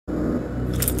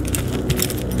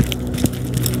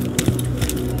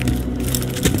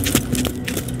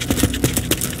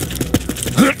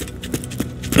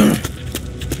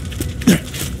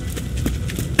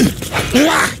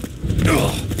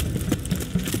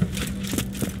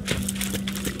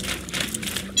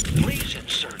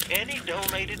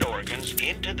donated organs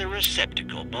into the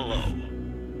receptacle below.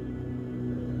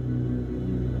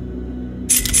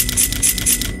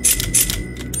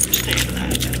 Stay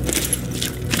alive.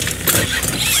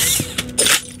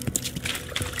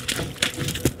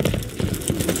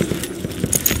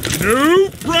 New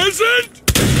present?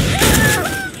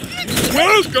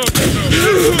 Welcome to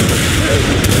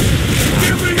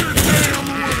Give me your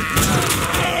damn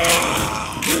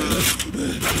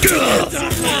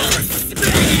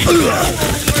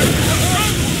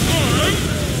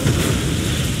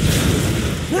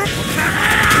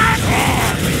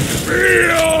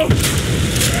Feel!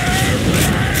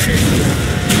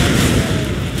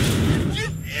 You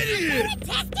idiot!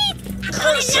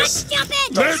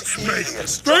 Let's make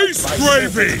space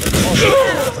gravy!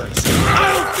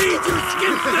 I'll feed your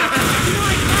skin back!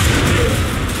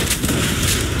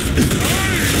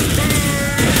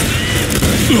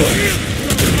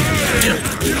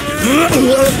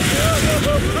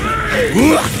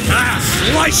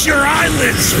 Slice your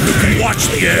eyelids so you can watch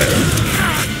the air!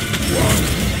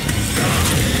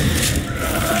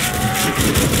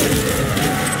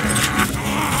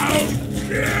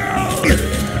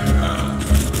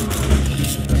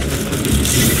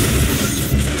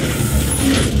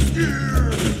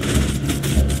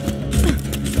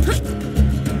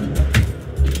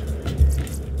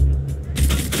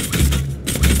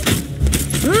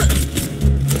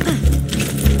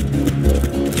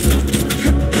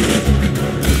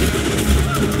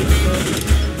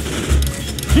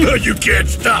 You can't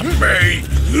stop me!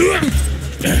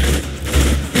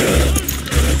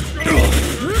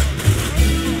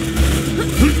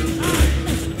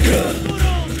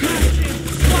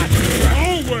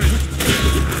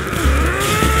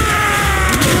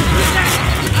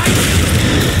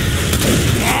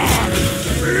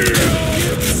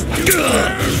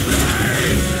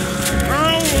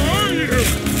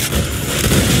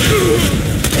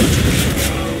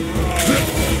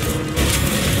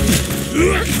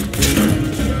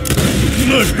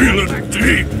 I feel a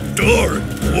deep, dark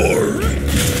worry.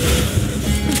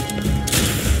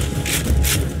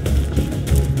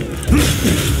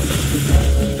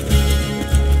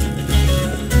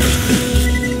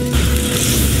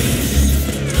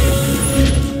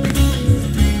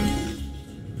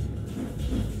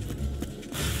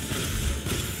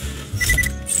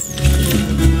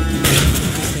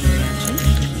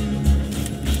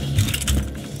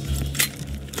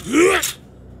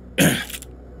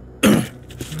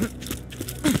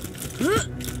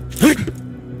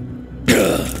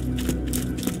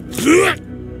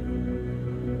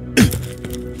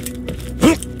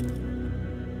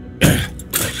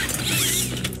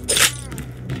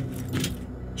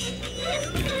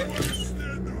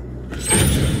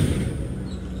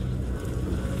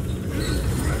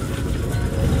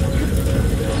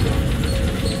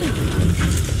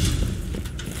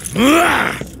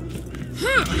 Ah!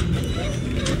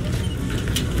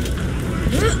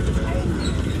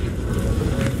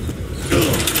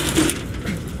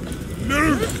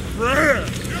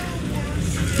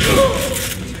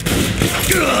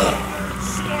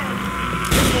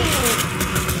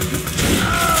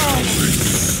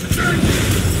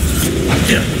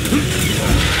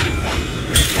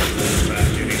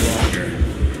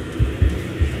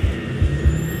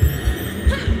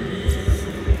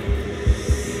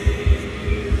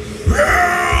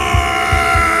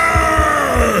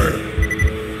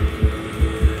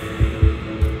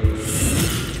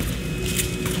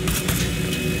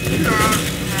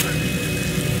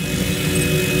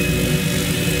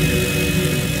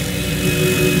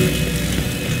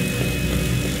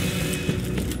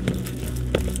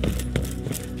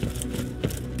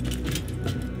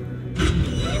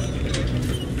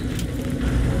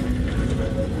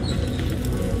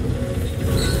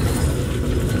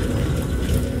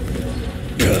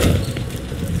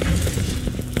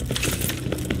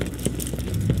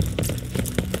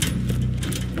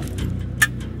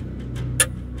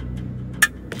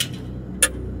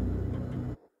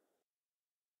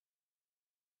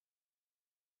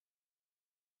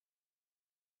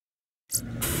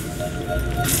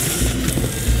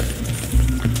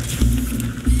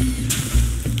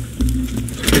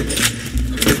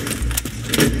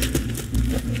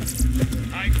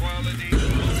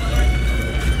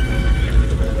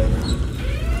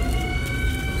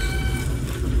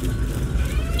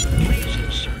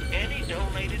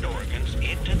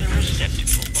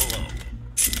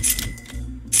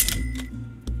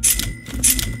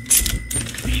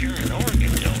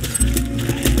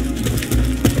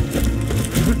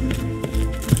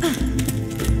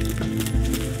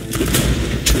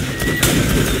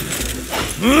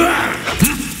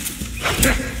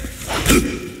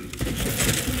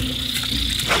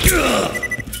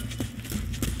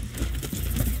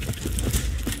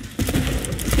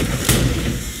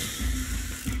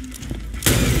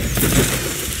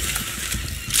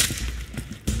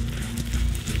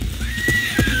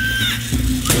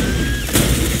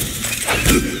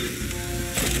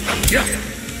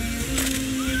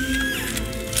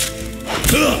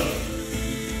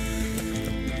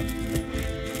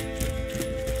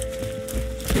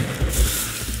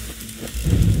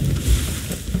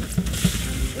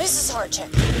 heart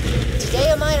check. Today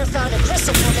a miner found a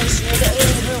crystal formation near the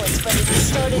alien ruins, but it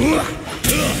started moving.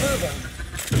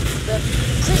 The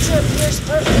creature appears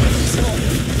perfectly peaceful.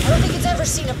 I don't think it's ever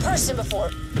seen a person before.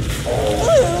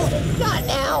 Blue? Not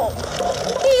now.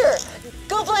 Here,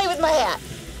 go play with my hat.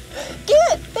 Get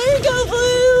it! There you go,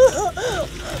 Blue!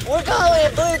 We're calling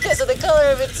it Blue because of the color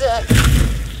of its,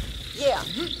 yeah.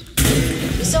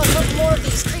 We saw a couple more of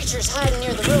these creatures hiding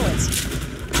near the ruins.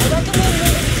 I recommend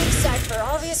moving to Krieg side for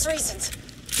obvious reasons.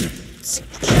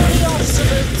 Security officer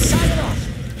Booth, signing off.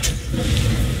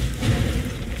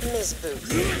 Miss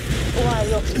Booth, while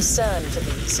your concern for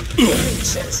these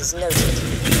creatures is noted,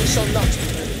 we shall not be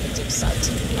moving to Krieg side.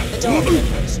 The Dog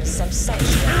Corporation is some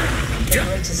sanctuary. The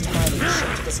greatest mining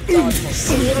ship this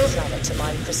God-forsaken planet to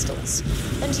mine crystals.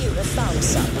 And you have found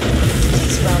some.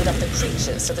 Please round up the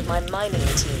creatures so that my mining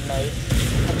team may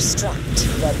extract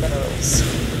their minerals.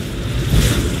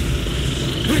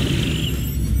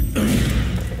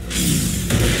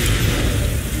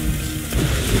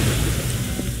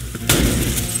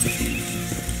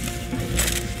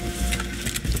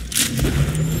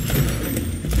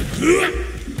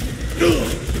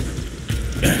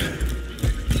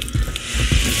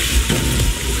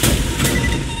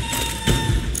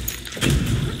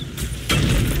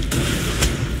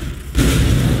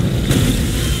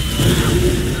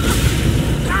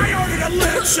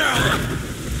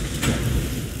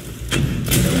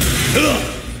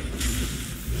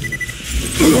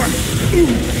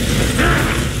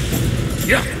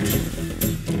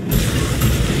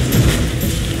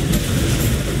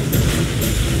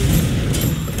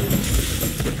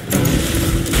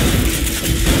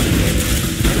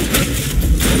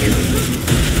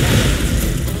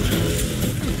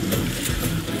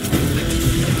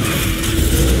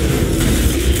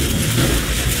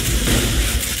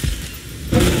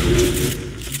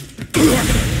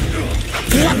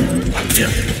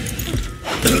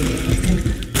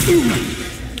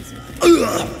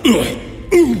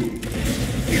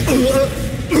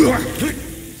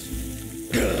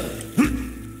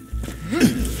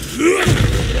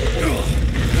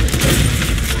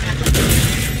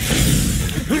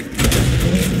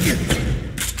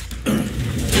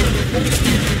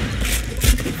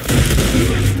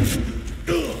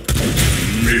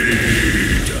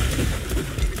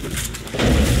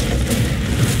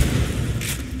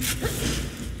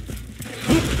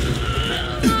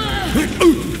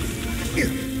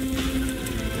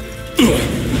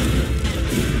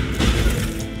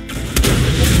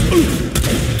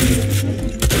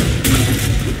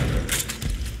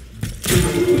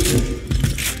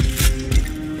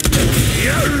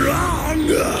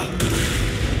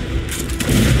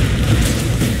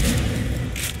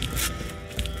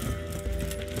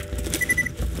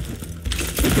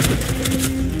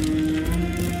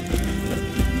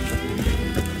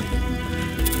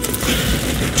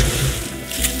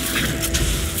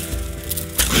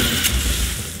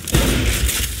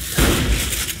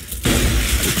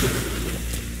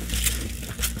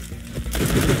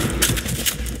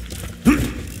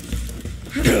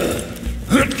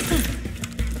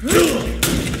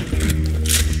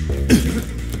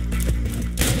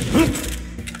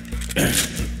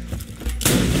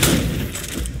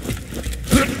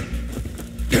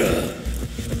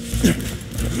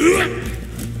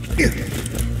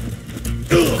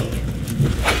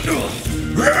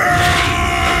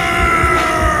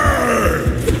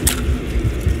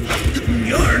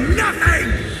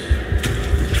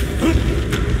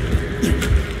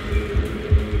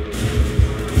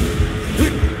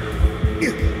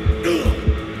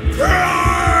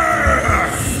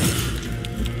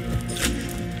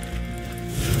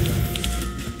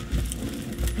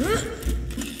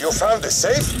 Found the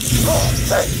safe? Oh,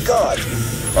 thank God.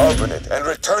 Open it and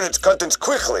return its contents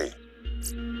quickly.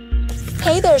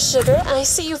 Hey there, Sugar. I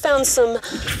see you found some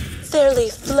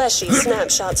fairly fleshy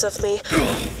snapshots of me.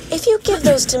 If you give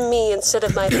those to me instead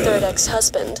of my third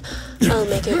ex-husband, I'll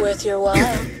make it worth your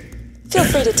while. Feel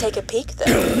free to take a peek,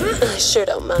 though. I sure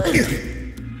don't mind.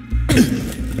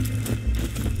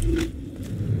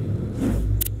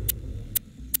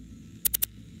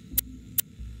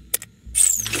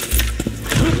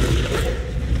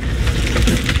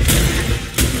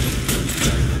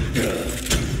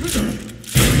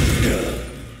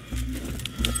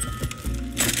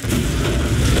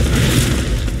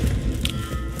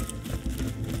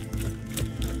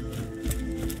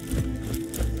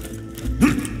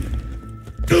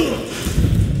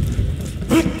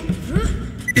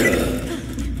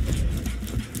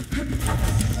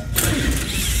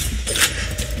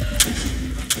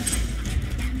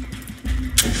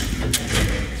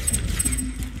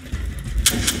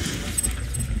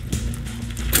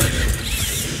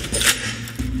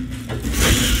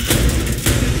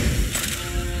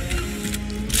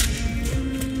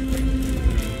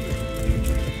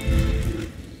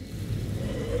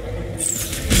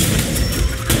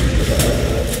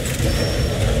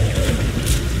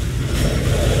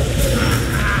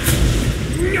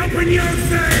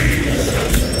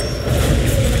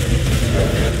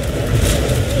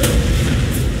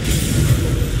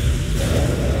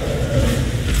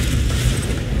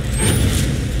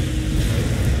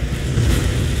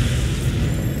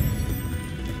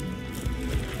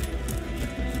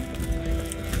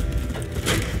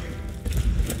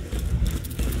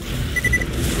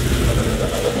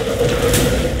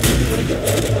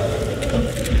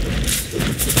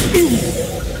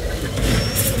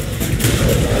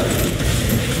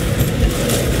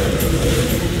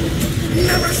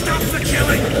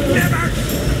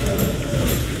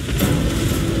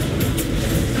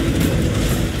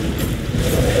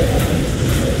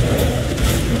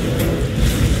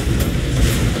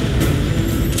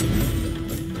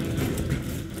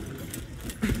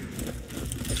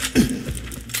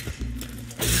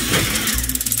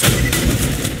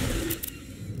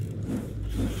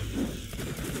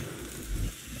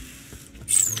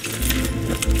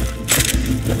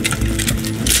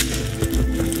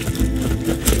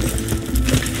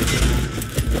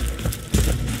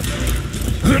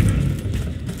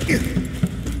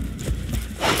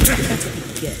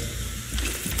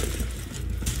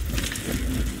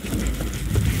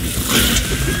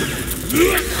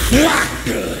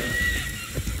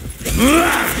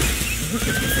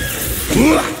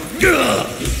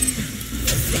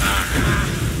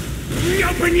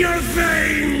 Open your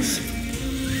veins!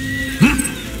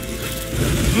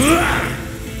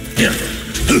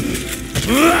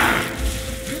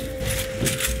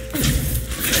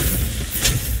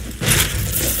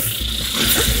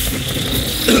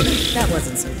 That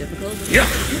wasn't so difficult.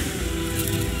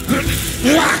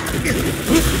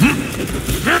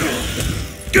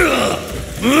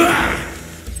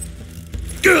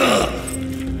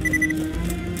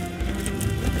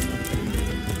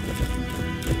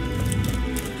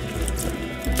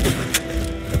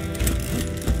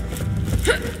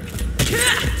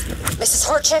 Mrs.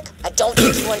 Harchick, I don't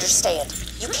think you understand.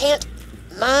 You can't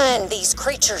mine these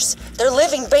creatures. They're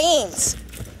living beings.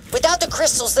 Without the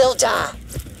crystals, they'll die.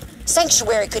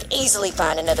 Sanctuary could easily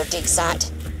find another dig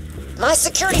site. My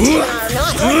security team and I are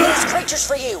not hurting these creatures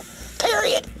for you.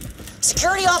 Period.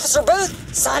 Security Officer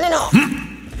Booth, signing off.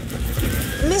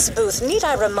 Miss Booth, need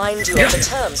I remind you of the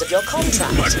terms of your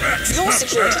contract? Your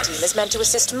security team is meant to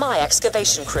assist my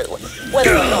excavation crew.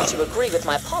 Whether or not you agree with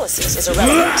my policies is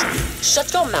irrelevant.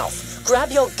 Shut your mouth,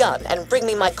 grab your gun, and bring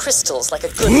me my crystals like a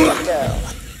good little girl.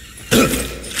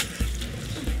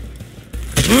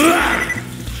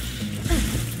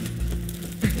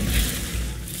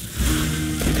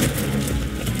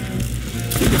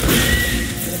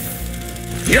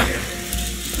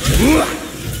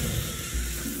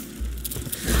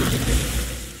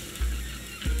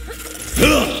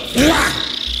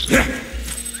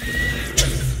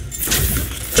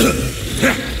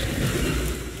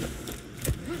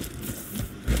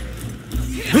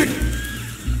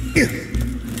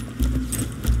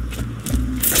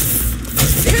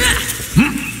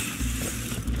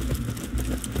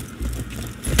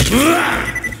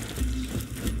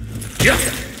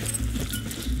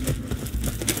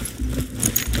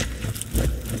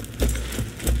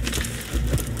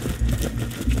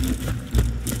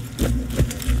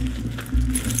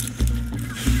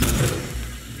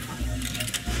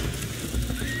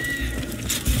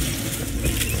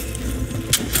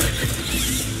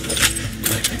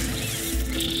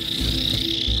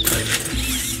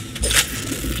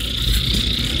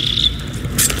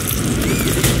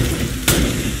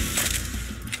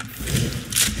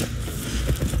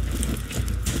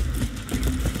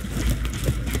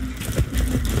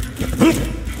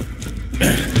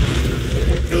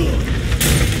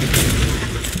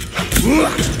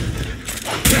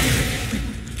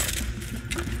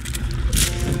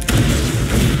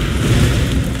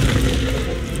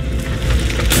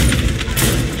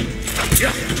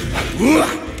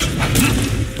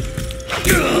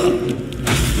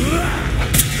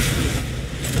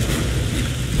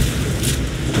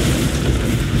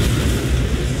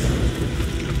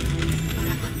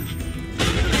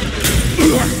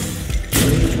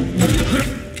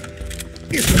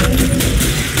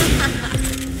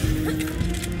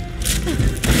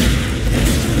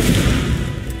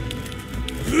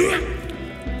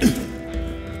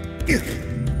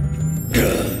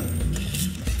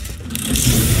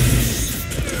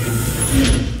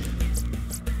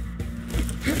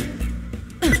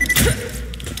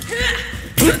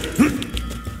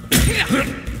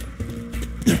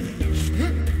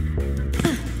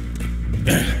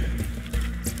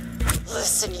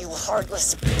 Listen, you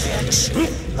heartless bitch.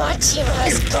 My team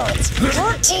has guns.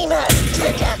 Your team has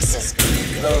pickaxes.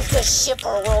 Move the ship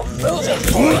or we'll move it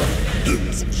for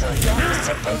you. Security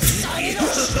Officer Booth signing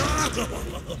off.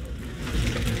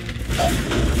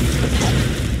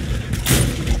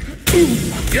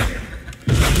 You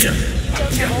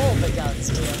don't have all the guns,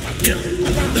 dear.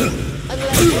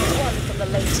 Unless you're one from the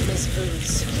late Miss Booth's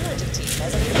security team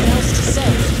has anything else to say.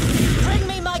 Bring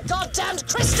me my goddamned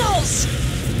crystals!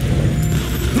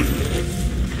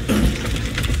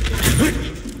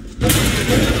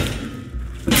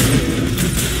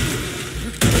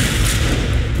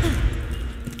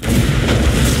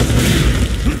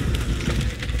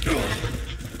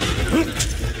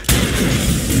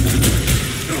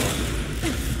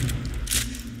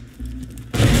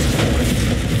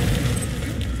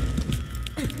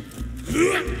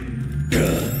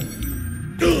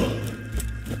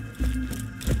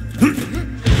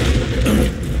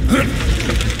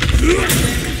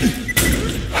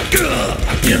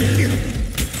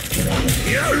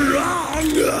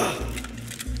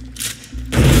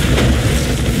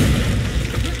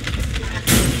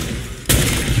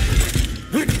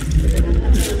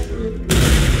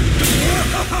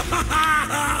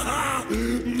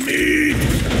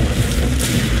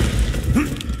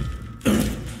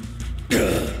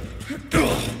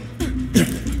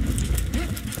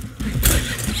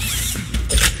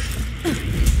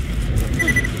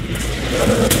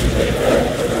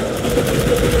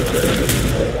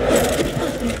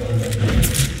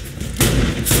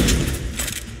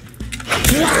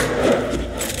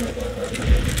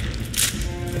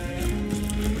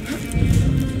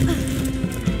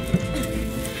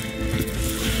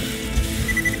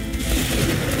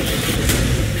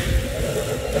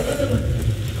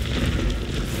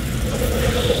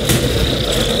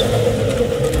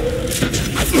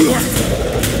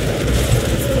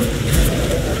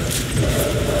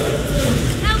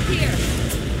 Help here!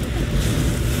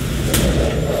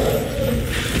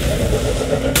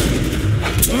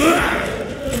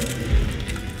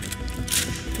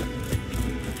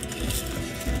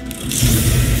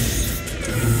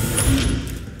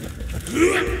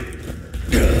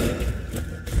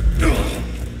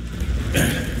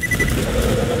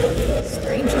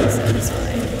 Strangely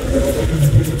satisfying.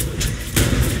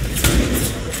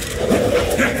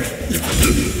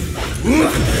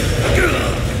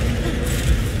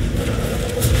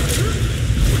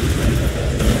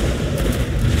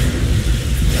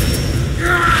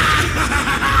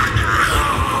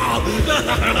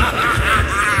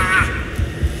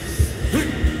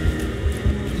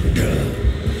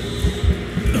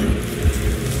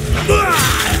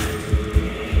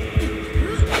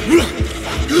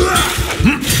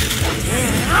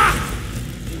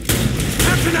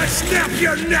 How can I snap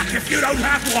your neck if you don't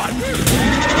have one?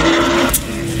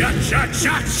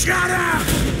 Shut up!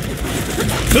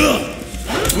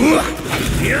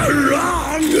 You're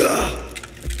wrong!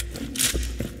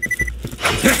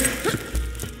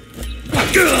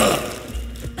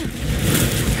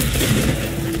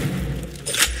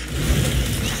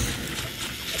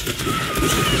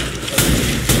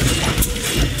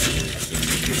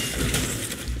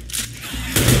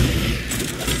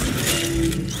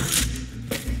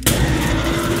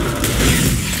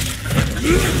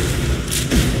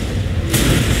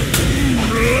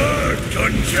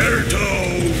 Concerto!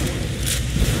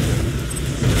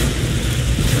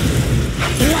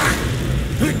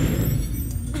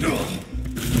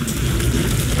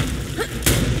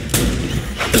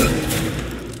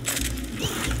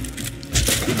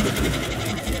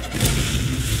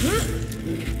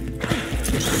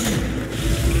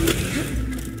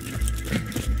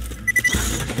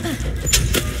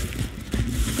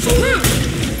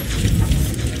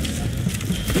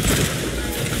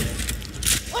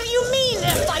 What do you mean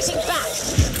they're fighting back?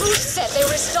 Who said they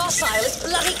were as docile as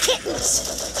bloody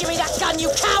kittens? Give me that gun, you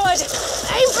coward!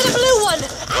 Aim for the blue one!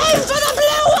 Aim for the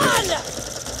blue one!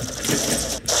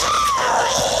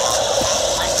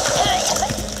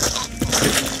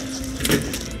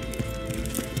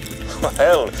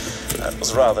 Well, that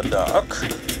was rather dark.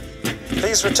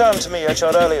 Please return to me at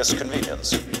your earliest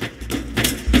convenience.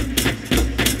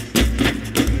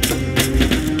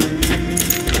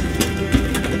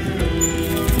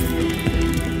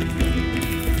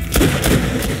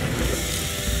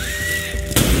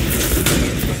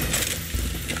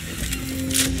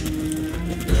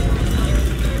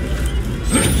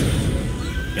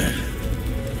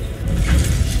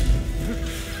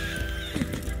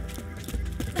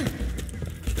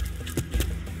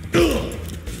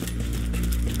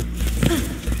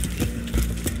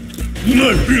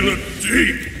 I feel a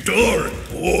deep, dark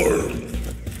warmth.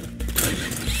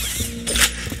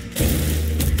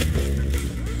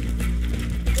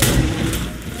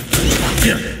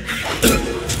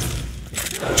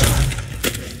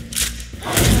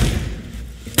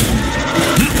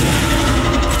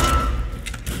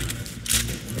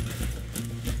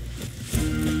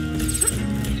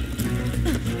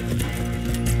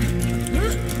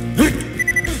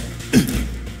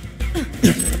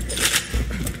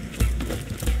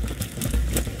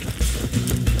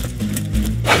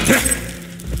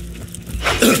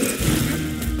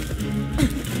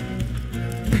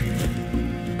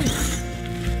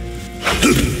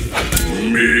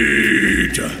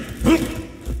 Meat.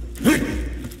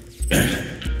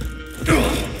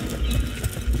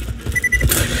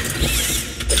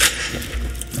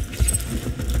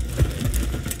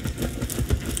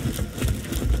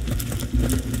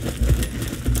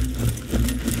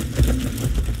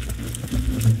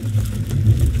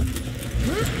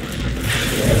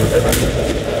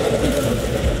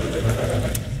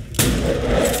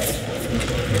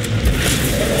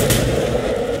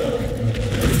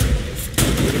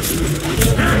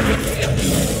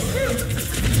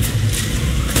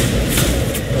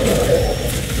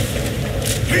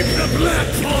 Keep the blood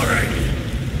pouring!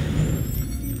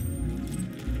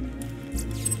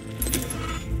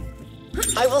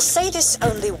 I will say this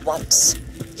only once.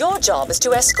 Your job is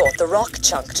to escort the rock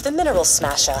chunk to the mineral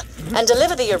smasher and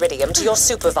deliver the iridium to your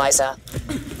supervisor.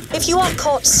 If you are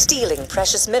caught stealing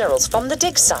precious minerals from the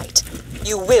dig site,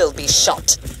 you will be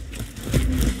shot.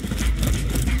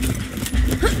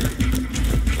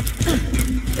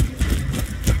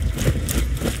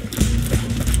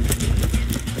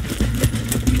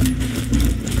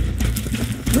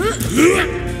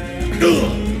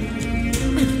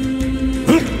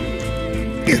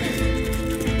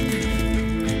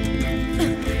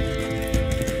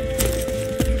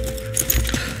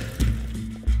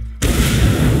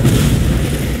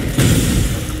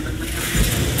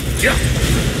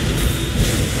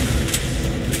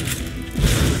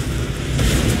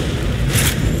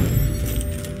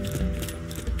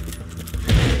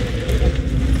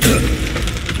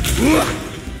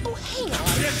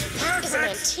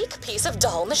 antique piece of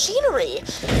doll machinery.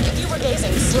 If you were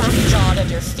gazing slack-jawed at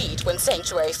your feet when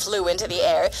Sanctuary flew into the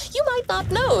air, you might not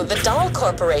know the Doll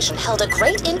Corporation held a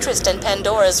great interest in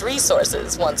Pandora's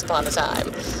resources once upon a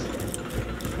time.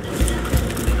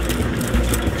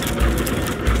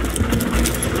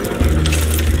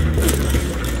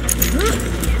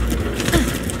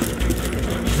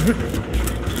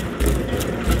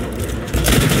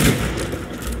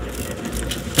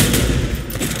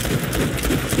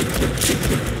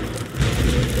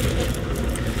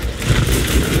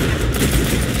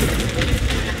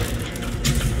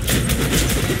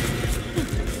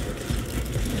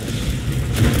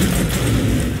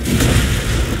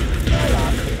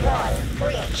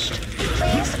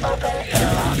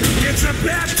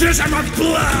 Baptism of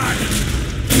blood!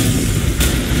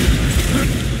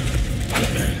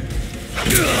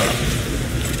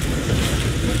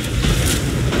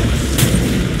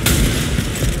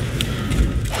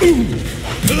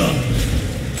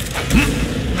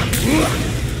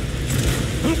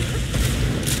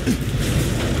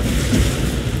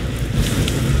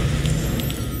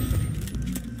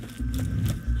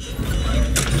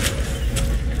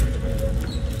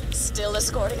 Still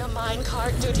escorting a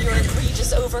minecart due to your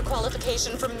egregious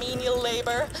overqualification for menial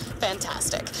labor?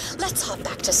 Fantastic. Let's hop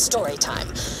back to story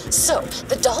time. So,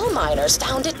 the doll miners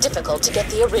found it difficult to get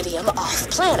the iridium off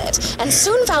planet, and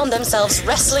soon found themselves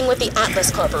wrestling with the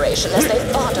Atlas Corporation as they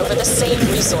fought over the same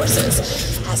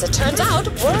resources. As it turns out,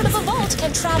 word of a vault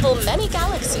can travel many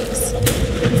galaxies.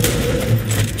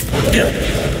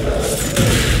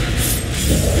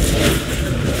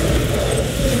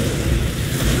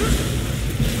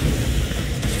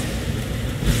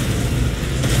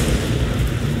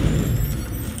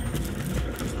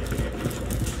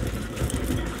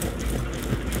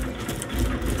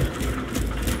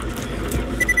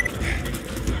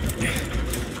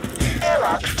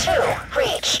 Airlock 2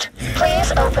 reached.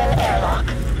 Please open airlock.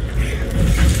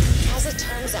 As it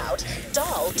turns out,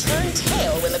 Doll turned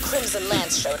tail when the Crimson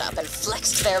Lance showed up and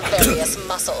flexed their various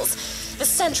muscles. The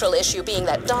central issue being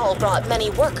that Doll brought many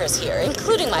workers here,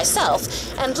 including myself,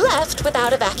 and left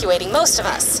without evacuating most of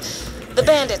us. The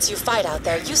bandits you fight out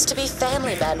there used to be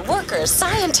family men, workers,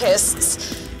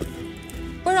 scientists.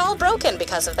 We're all broken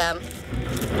because of them.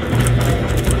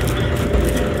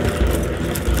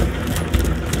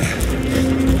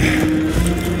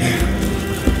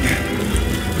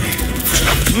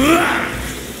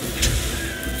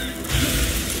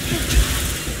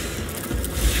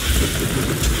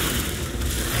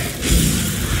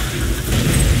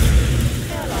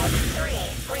 Airlock 3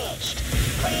 reached.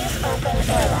 Please open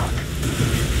airlock.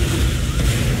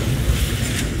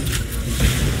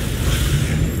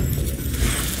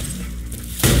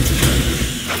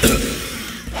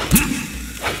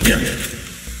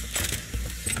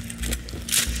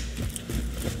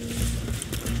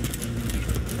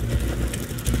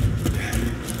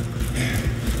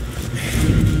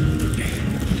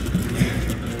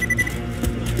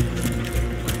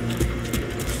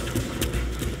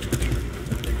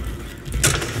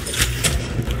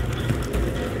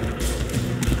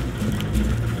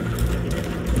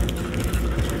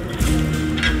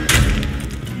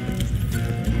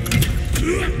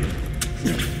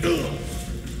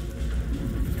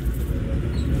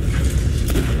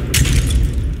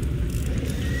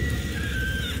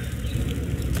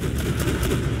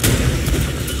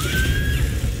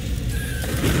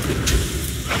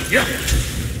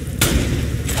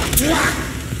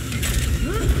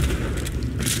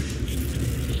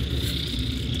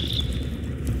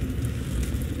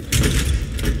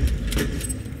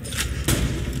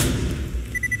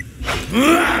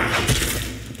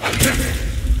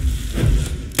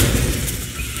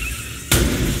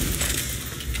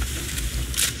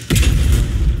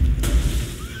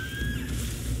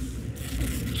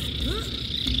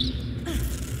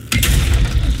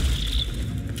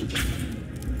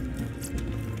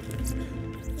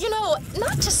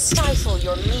 Not to stifle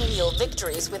your menial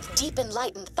victories with deep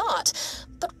enlightened thought,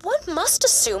 but one must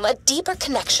assume a deeper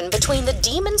connection between the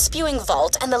demon-spewing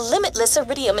vault and the limitless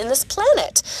iridium in this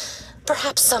planet.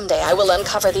 Perhaps someday I will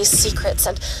uncover these secrets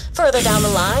and, further down the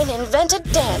line, invent a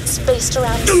dance based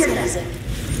around sneezing.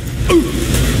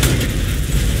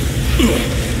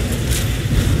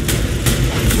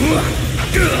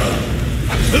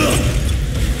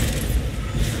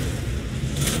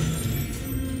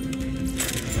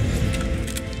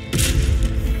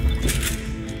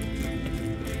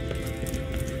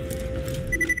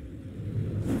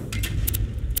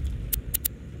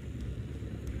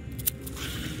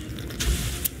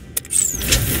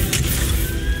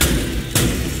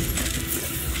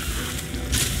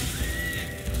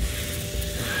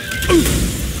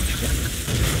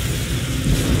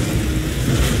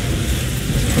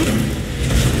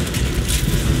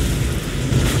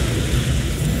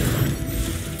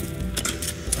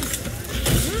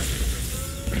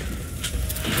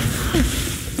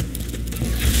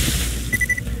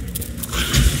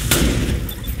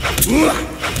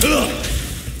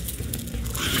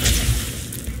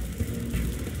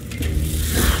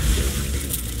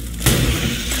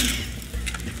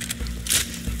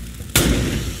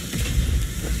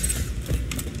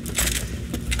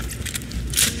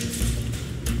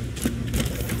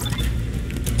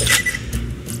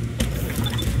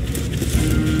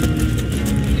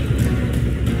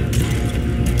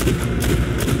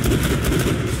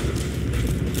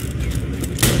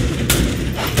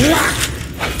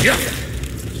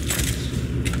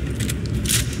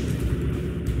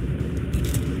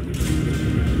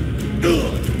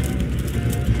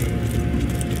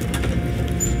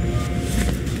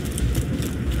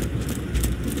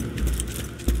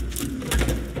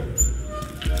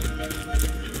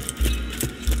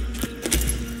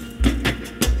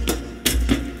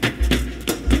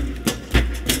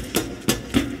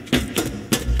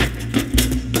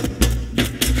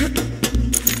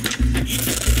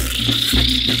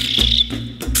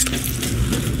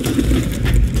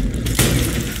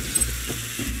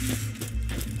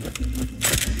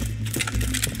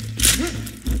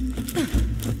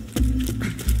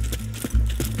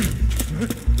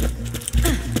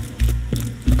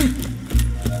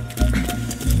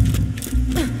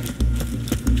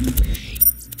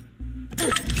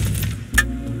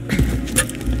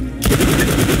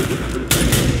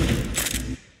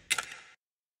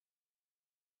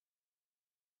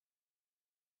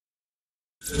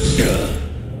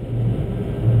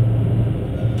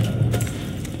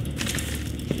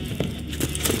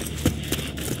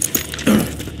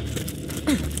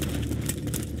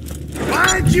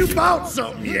 Find you bought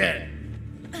something yet?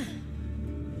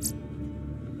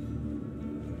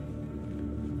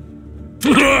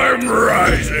 I'm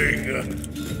rising!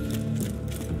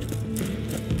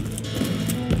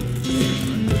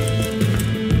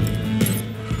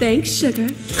 Thanks, Sugar.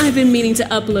 I've been meaning to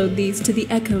upload these to the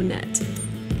EchoNet.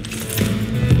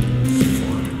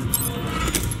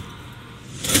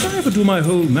 Did I ever do my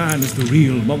whole man is the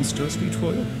real monster speech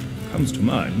for you? Comes to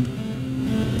mind.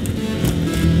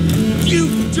 You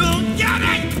don't get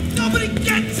it! Nobody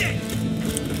gets it!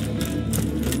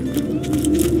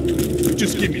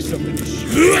 Just give me something to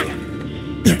shoot.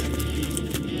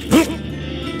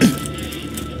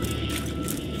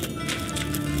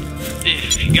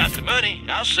 If you got the money,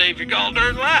 I'll save your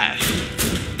gall-darn life.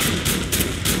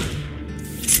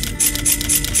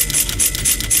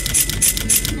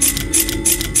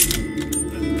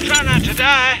 Try not to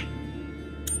die.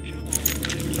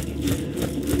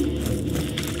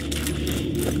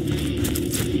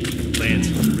 Plans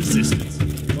for the resistance.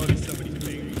 Wanted somebody to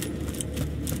make.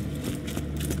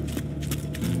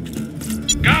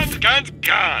 Guns, guns,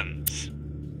 guns.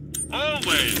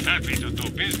 Always happy to do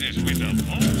business with them.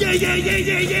 Yeah, yeah, yeah,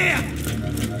 yeah, yeah!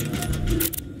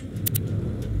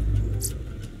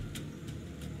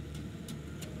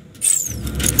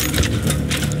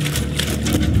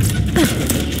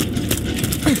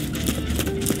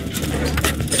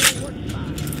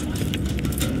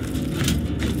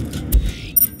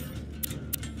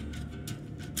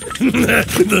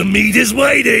 The meat is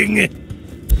waiting!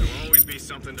 There'll always be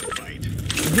something to fight.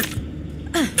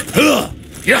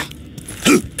 Yeah!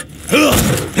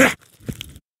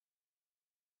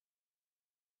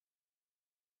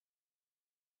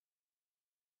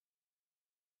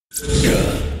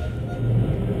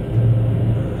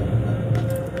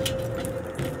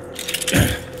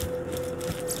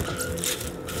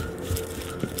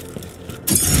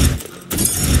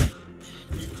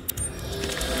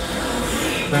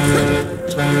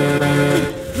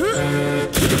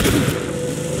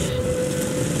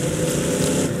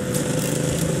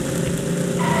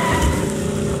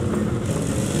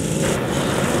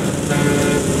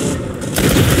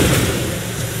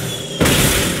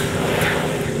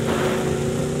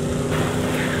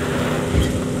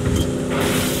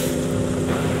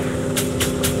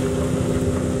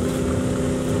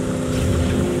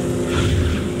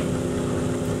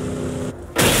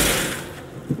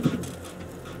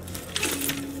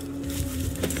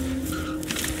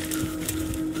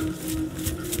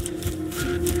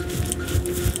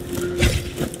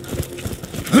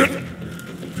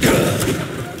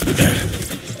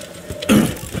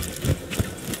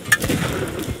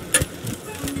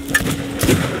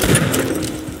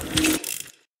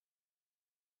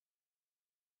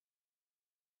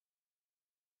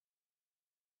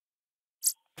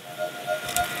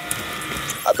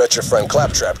 I bet your friend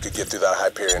Claptrap could get through that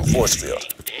Hyperion force field.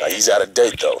 Now, he's out of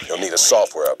date, though. He'll need a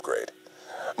software upgrade.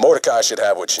 Mordecai should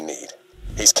have what you need.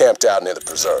 He's camped out near the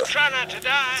preserve. Try not to die.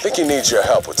 I think he needs your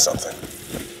help with something.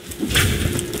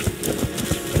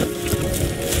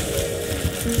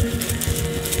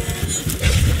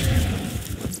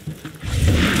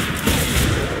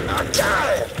 I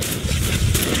got it!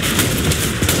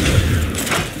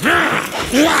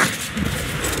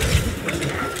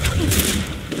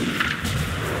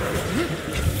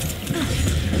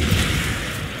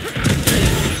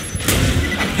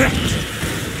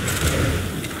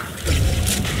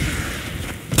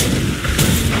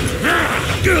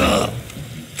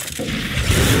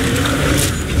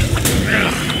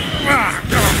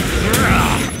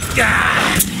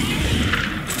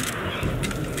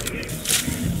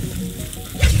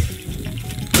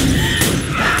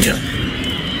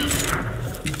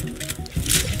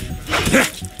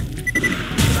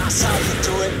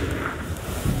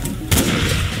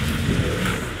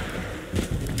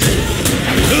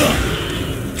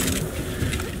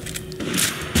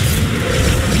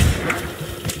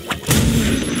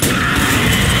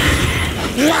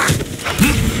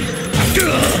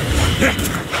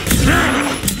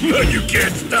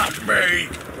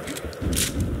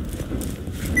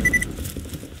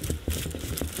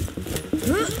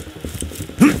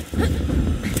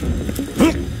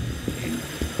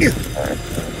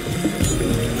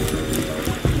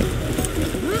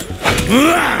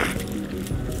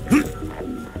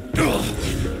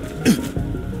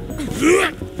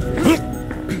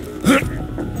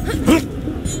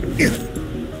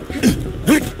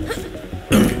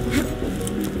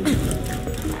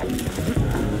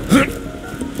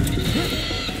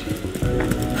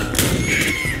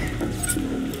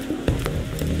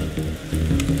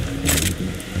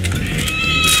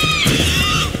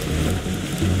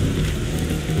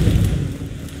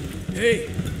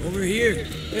 Hey, over here.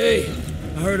 Hey,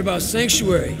 I heard about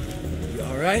Sanctuary. You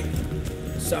alright?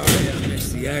 Sorry I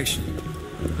missed the action.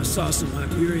 I saw some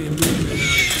Hyperion movement out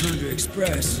of Tundra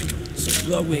Express, so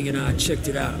Bloodwing and I checked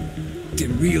it out.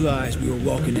 Didn't realize we were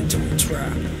walking into a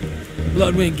trap.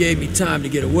 Bloodwing gave me time to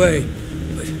get away,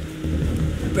 but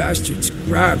the bastards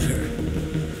grabbed her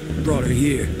and brought her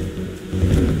here.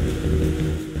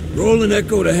 Roland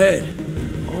echoed ahead.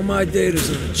 All my data's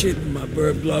on a chip in my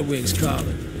bird Bloodwing's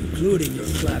collar, including your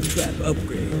claptrap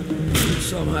upgrade.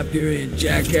 Some Hyperion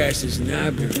jackasses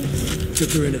nabbed her,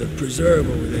 took her into the preserve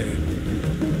over there.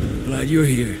 Glad you're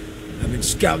here. I've been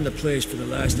scouting the place for the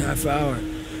last half hour,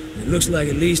 and it looks like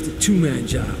at least a two-man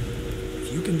job.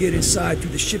 If you can get inside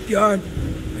through the shipyard,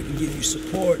 I can give you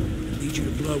support and lead you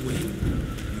to Bloodwing.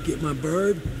 You get my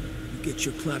bird, you get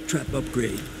your claptrap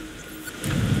upgrade.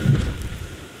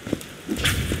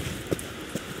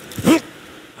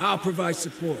 I'll provide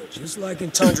support, just like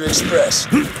in Tundra Express.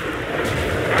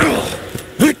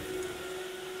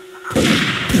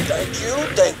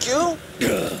 Thank you.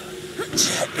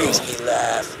 Jack makes me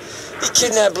laugh. He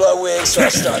kidnapped Bloodwing, so I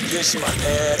start piercing my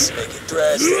pants and making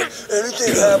threats.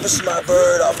 Anything happens to my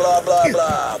bird, I'll blah, blah,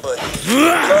 blah. But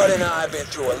Blood and I have been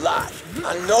through a lot.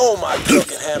 I know my girl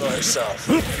can handle herself.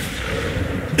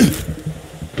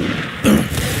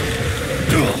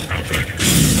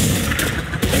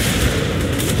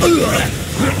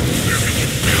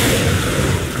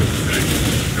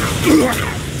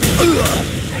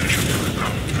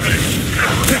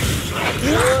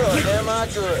 Good or am I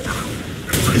good?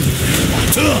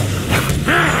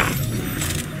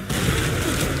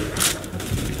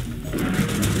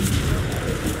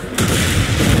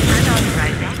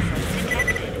 Unauthorized access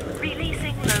detected.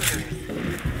 Releasing loaders.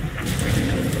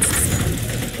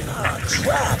 Ah,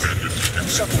 crap.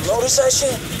 Something loaders that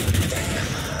shit? Damn.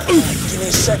 Give me a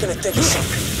second to think of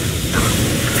something.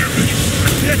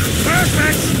 It's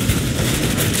perfect!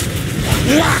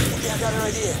 Okay, I got an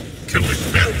idea. Some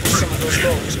of those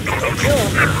loaders. Don't kill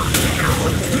them.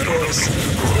 Open the doors.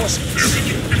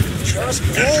 Just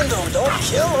wound them. Don't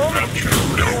kill them.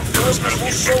 Reinforcements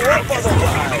won't show up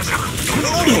otherwise. You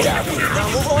only got one. Now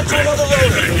move on to another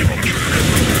loader.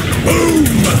 Boom!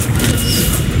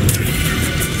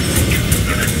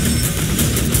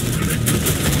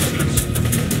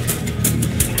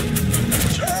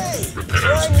 Hey,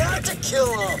 try not to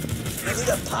kill them. We need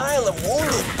a pile of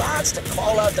wounded bots to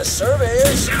call out the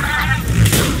surveyors.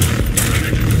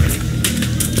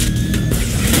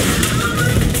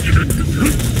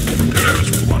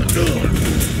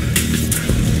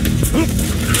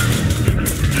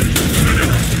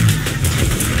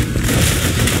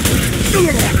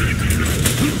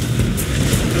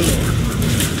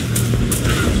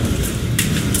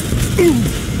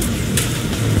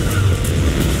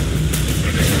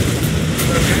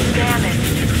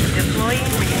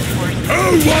 Who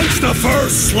wants the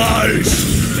first slice?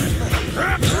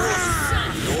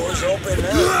 Doors open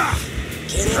now.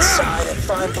 Get inside and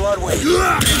find Bloodwing.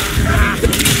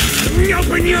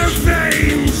 Open your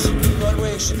veins!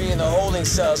 Bloodwing should be in the holding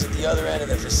cells at the other end of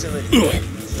the facility.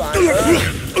 Find her,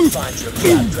 find your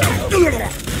claptrap.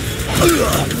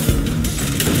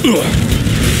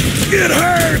 It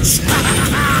hurts!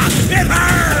 It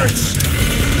hurts!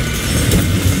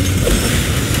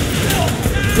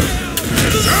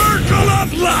 Circle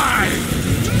of life!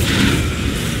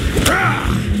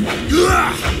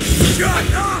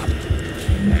 Shut up!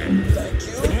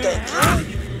 Thank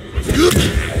you.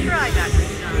 Try not to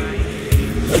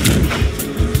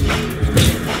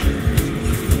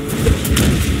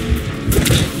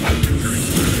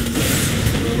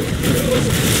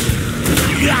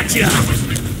Gotcha!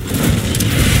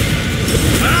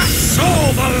 I saw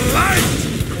the light!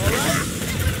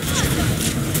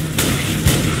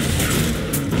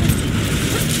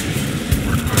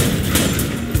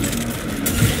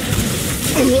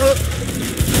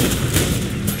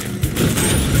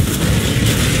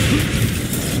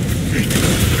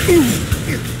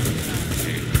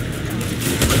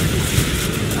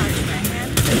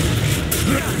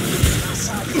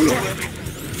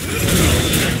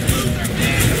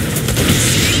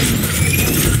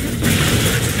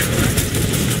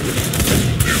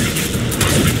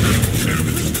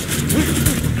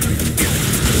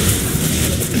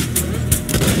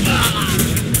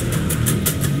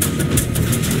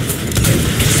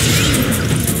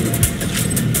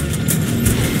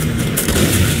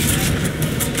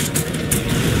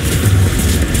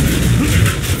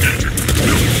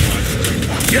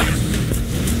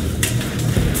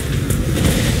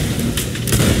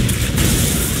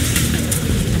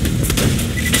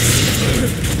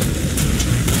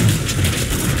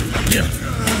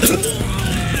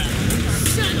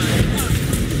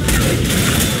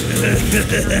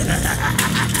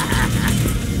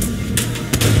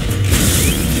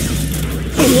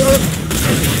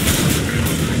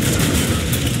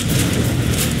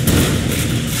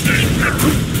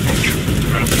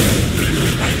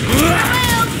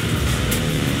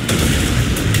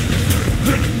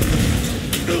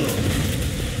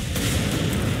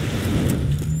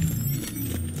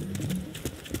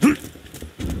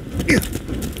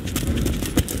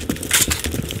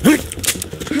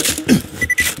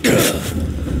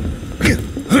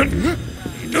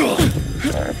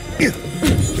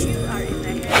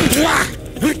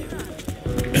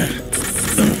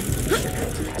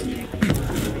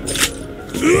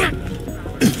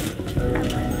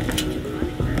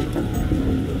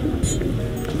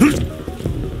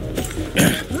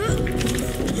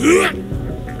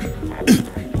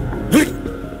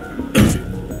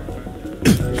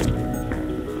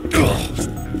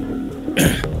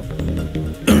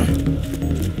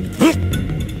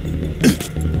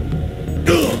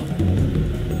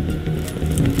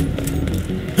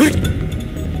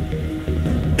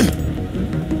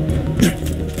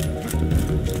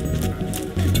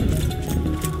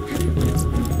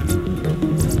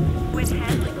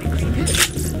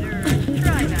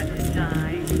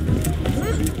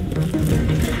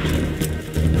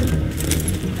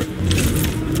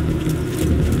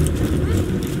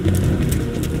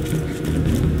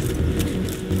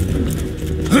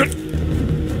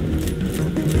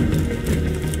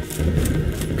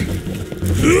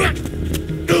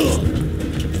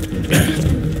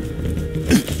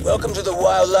 Welcome to the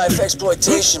Wildlife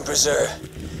Exploitation Preserve.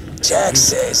 Jack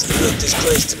says he built this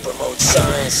place to promote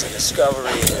science and discovery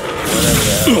and whatever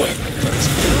the hell. But he's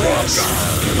BS.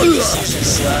 He's using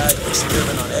slag to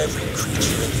experiment on every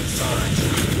creature he can find.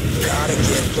 Gotta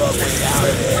get Bloodwing out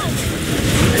of there.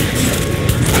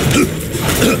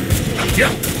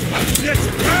 Yeah, that's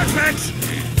perfect!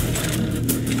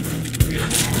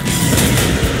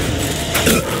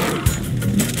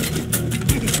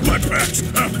 My back's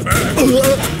not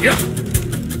bad. Yeah.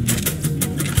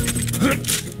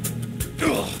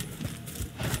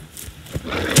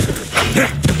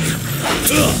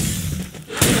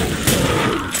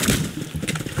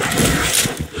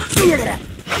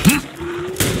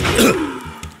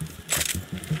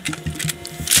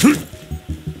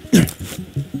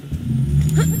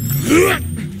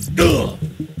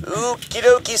 Okie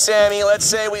dokie, Sammy. Let's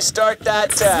say we start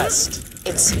that test.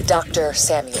 It's Dr.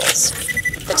 Samuels.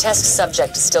 The test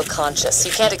subject is still conscious.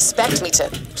 You can't expect me to...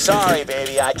 Sorry,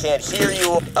 baby, I can't hear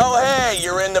you. Oh, hey,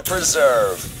 you're in the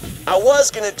preserve. I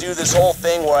was gonna do this whole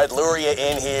thing where I'd lure you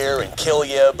in here and kill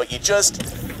you, but you just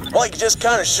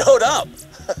kind of showed up.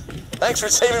 Thanks for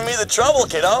saving me the trouble,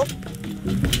 kiddo.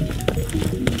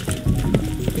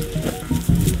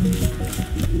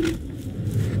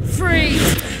 Free!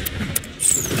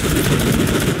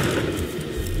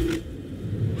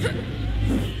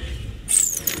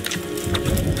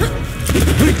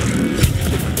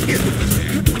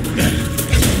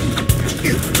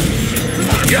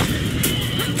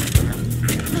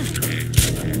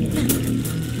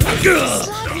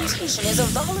 Slag mutation is a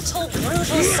volatile,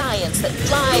 brutal science that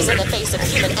flies in the face of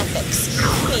human ethics.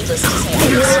 Needless to say,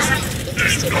 I'm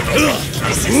interested in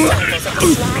this examples of the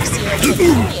slag serum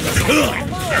inconveniences around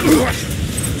the world.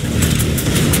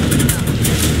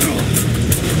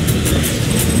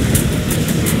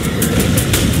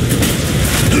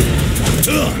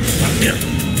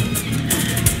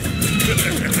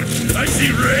 I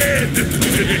see red!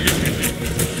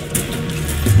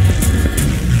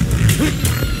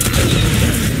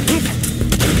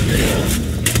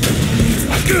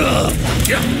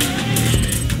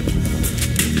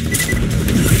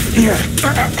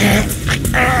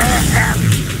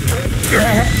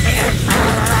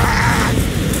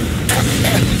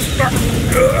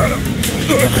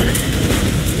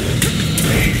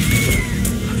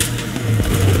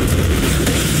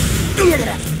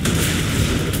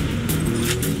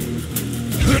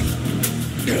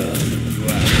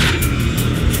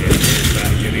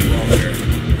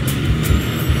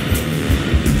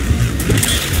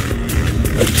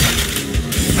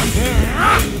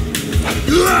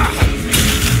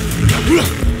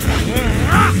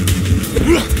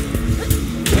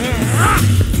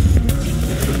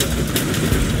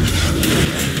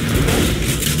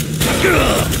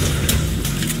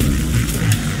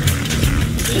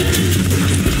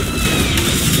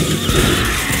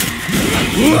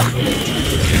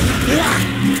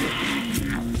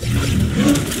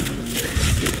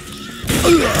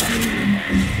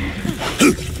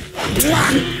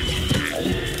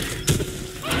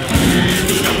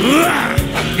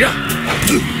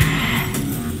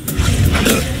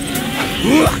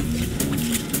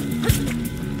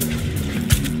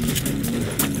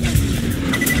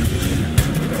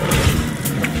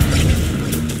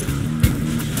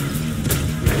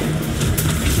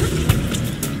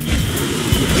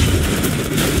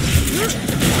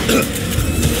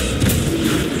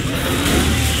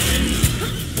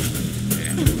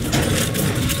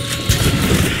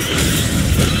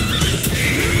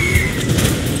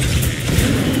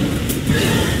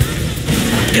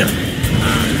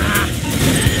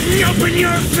 in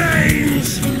your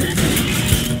veins!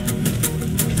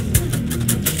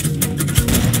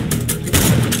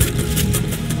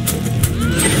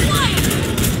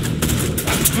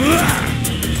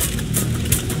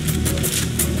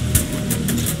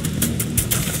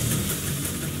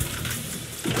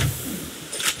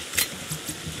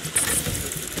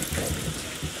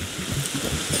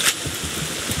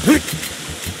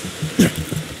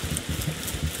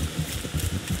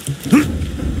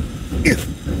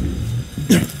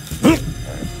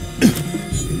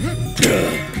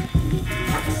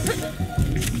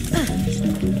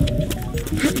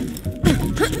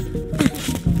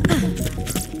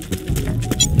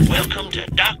 Welcome to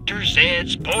Dr.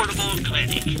 Zed's Portable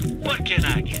Clinic. What can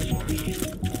I get for you?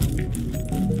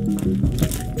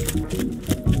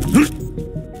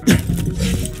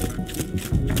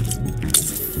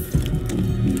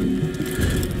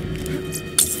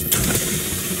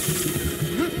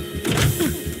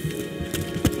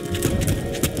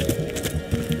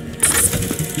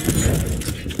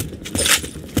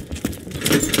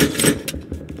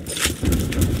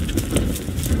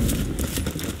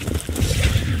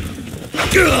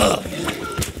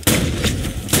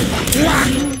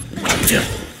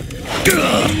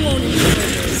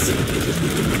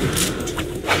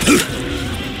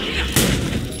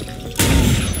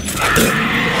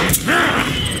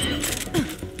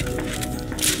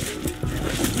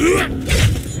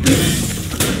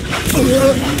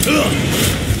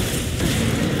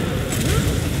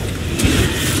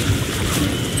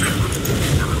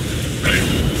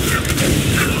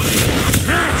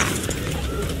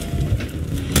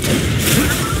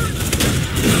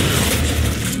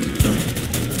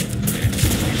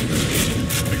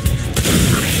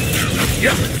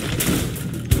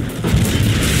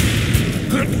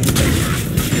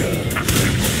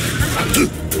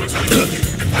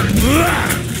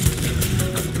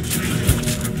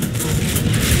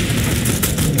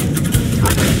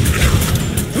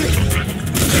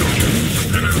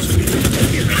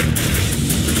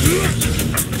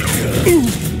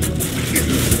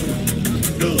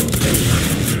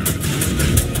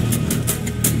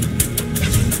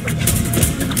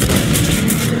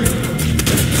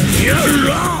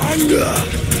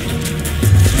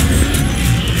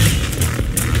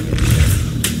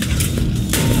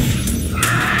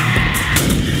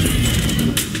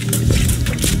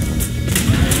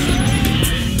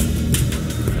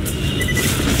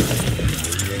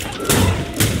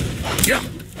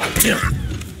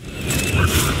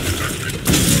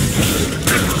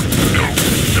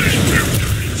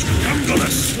 I'm gonna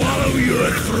swallow your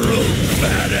throat,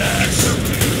 badass!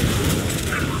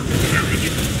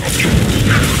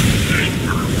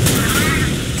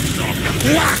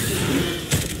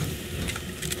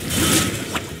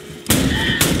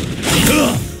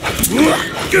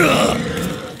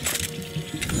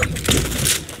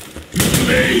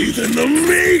 Bathe in the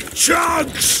meat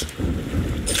chunks!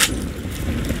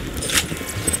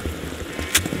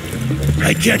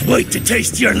 I can't wait to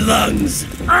taste your lungs!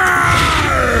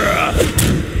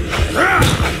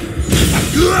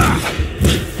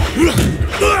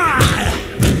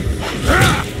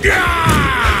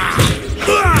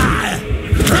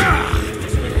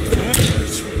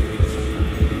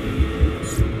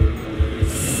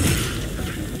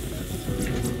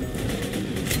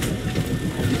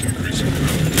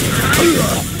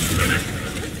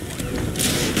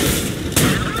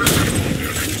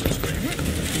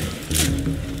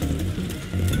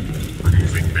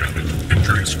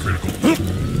 Endurance critical.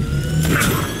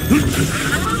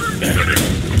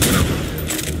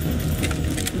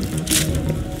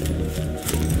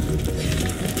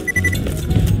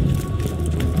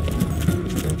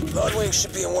 Bloodwing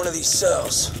should be in one of these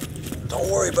cells. Don't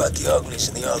worry about the uglies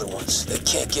and the other ones. They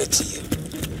can't get to you.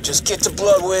 Just get to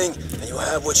Bloodwing, and you'll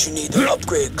have what you need to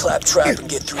upgrade Claptrap and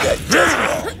get through that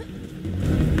death wall.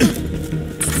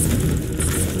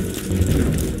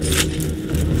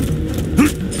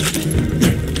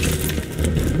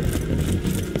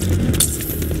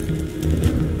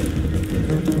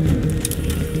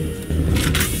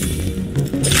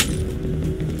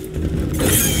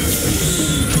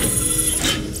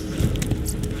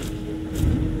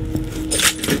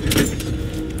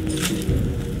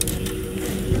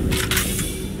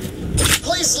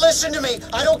 Listen to me.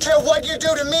 I don't care what you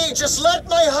do to me. Just let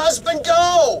my husband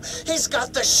go. He's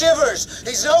got the shivers.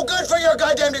 He's no good for your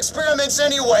goddamn experiments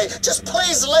anyway. Just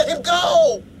please let him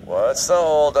go. What's the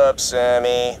holdup,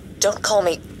 Sammy? Don't call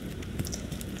me.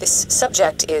 This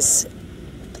subject is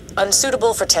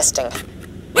unsuitable for testing.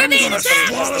 Remember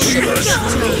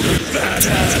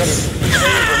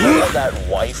that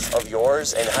wife of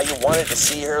yours and how you wanted to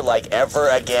see her like ever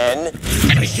again?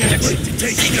 I can't wait to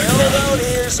take you Still out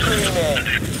here screaming.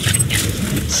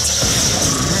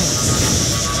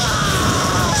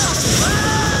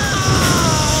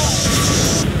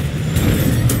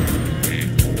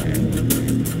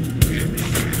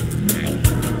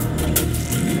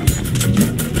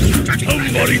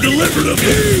 Somebody deliver the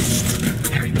beast!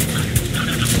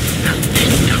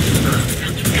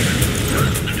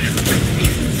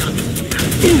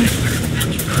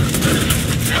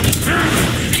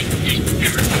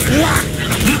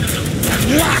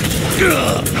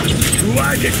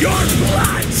 Why did your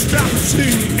blood stop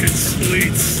singing its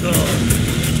sweet song?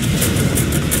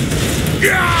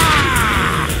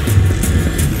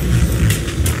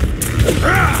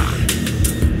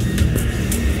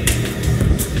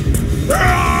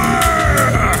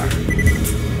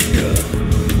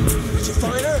 Did you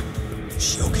find her? Is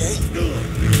she okay?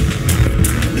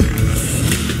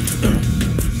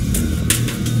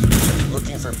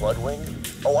 Looking for Bloodwing?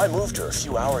 Oh, I moved her a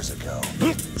few hours ago.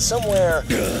 Somewhere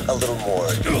a little more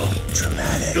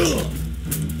dramatic.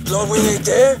 Bloodwing ain't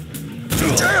there?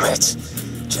 Damn it!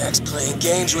 Jack's playing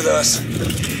games with us.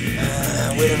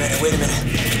 Wait a minute.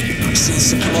 I'm seeing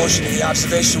some commotion in the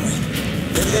observation wing.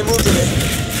 Maybe they moved it in.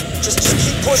 Just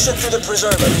keep pushing through the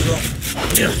preserve, amigo.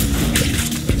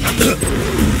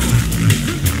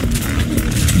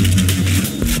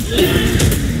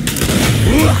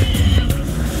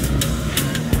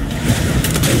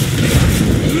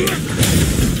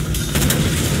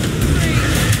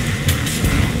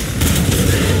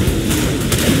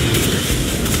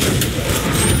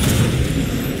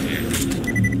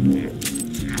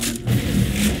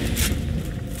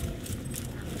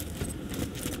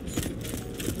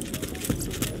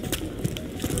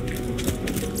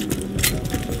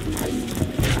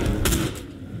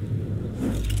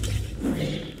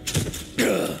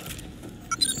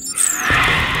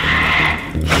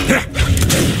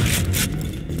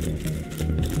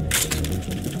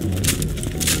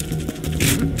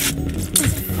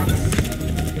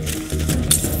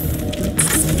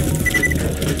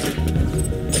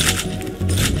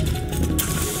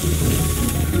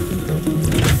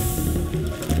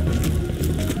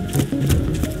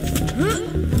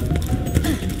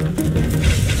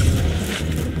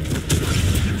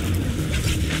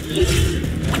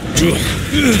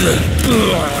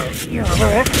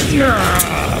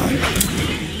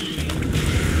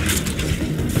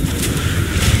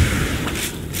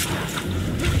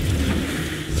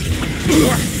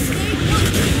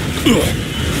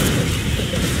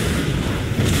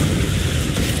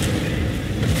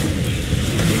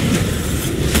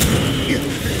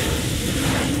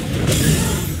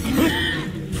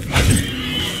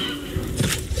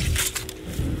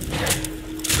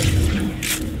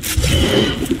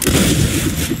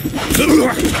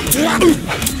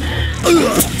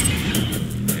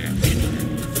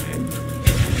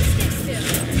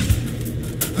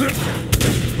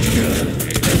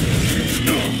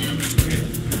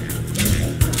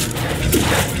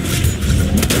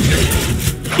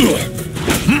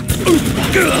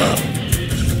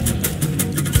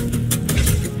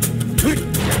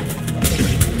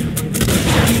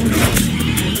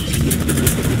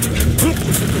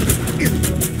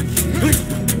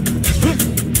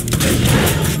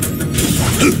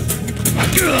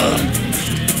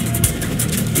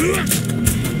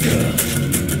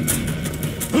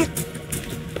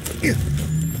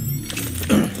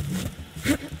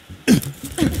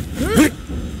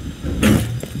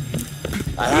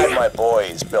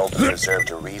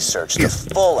 To research the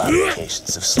full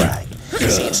applications of slag.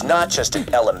 See, it's not just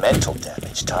an elemental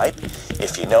damage type.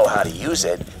 If you know how to use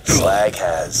it, slag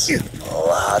has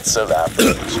lots of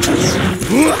applications.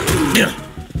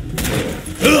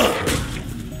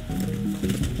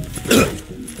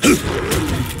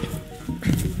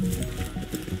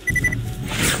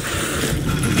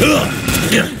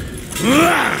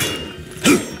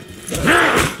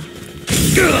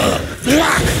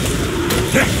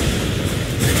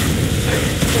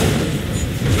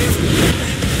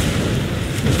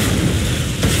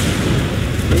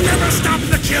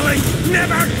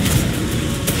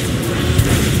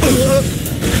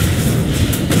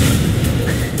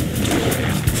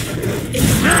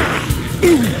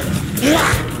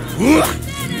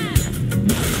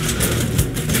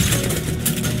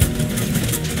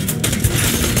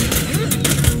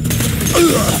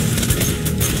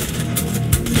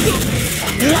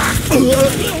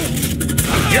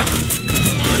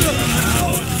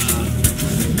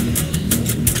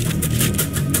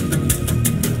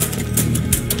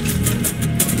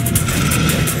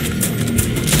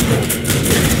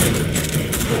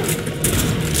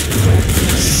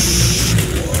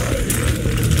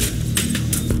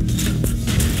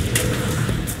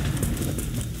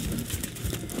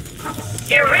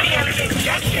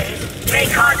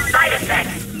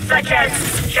 such as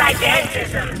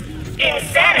gigantism,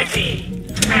 insanity,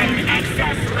 and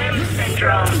excess limb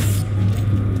syndrome.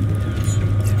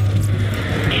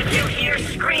 If you hear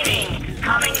screaming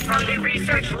coming from the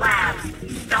research labs,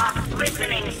 stop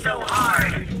listening so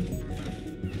hard.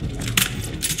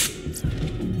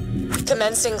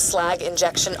 Commencing slag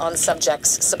injection on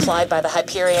subjects supplied by the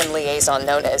Hyperion liaison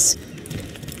known as...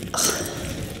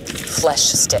 Flesh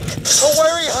Stick. Don't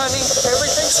worry, honey.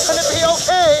 Everything's gonna be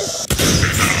okay.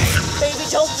 Baby,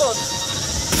 don't look.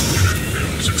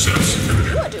 Success.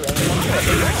 You are doing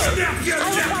moderately well. I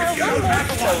require one more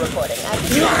echo recording. At the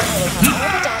end, I will have all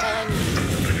the data I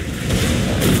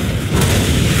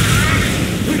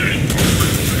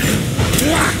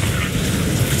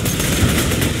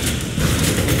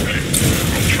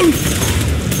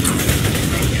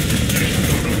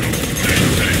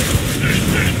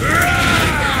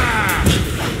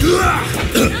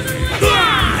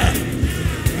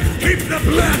Keep the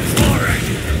blood pouring!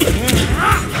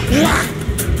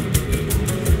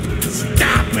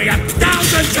 Stab me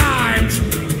 1,000 times!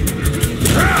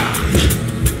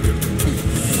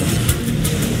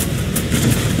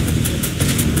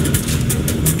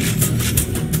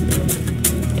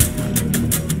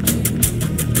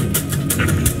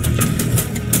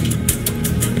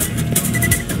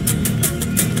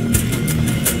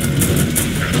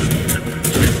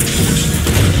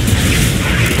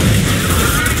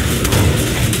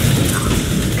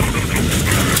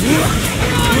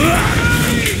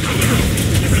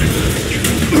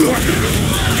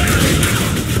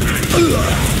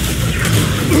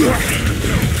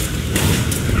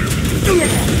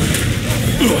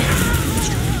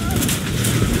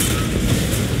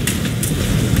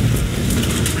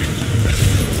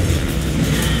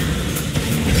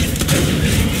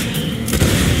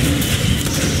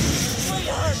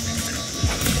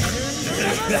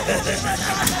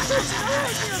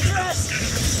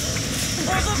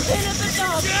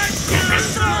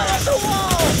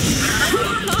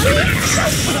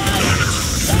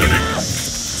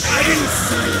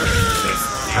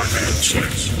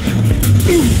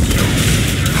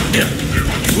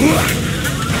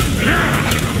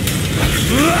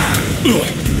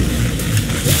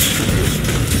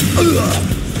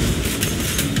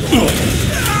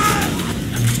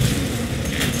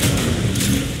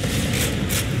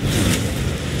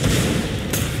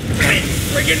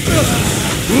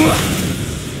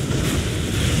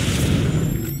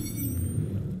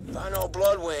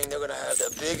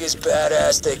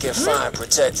 Badass they can find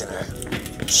protecting her.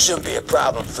 Shouldn't be a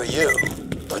problem for you,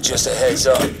 but just a heads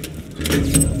up.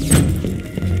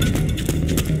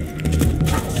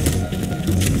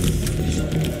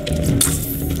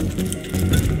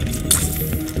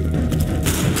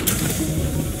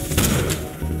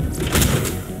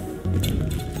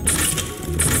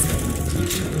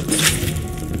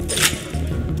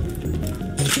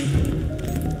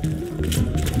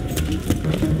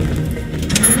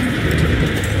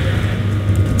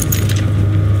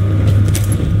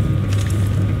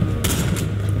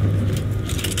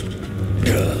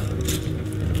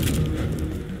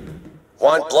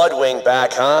 Want Bloodwing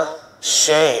back, huh?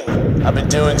 Shame. I've been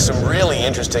doing some really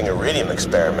interesting iridium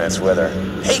experiments with her.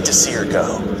 Hate to see her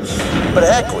go. But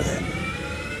heck with it.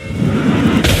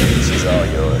 She's all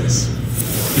yours.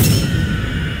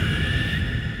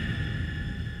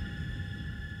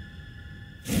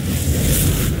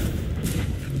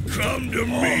 Come to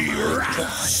me, rat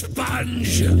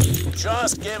sponge!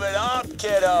 Just give it up,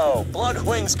 kiddo.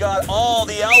 Bloodwing's got all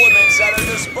the elements at her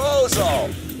disposal.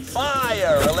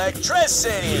 Fire,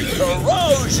 electricity,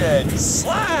 corrosion,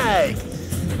 slag,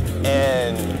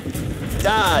 and...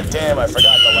 God damn, I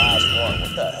forgot the last one.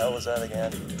 What the hell was that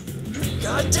again?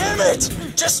 God damn it!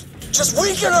 Just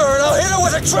weaken her and I'll hit her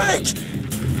with a drink!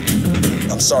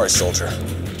 I'm sorry, soldier,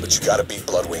 but you gotta beat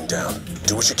Bloodwing down.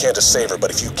 Do what you can to save her,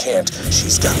 but if you can't,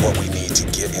 she's got what we need to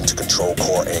get into Control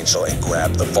Core Angel and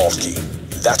grab the vault key.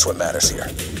 That's what matters here.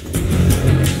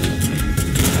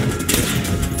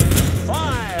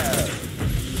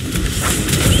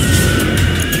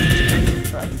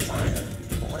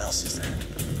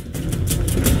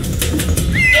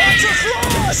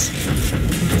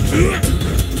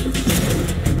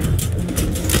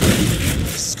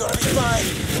 This is gonna be fine.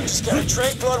 Just gotta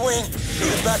drink Bloodwing,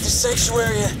 get back to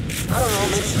Sanctuary. I don't know,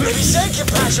 maybe Zed can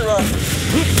patch her up.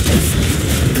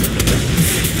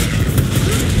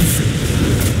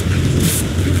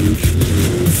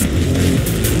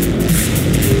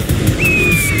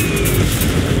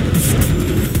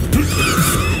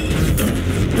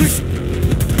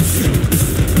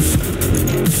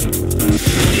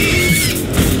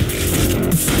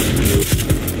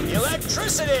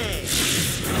 Electricity!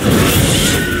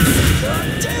 God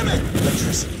damn it!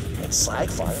 Electricity. And slag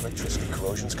fire, electricity,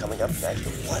 corrosion's coming up next.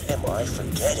 What am I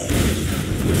forgetting?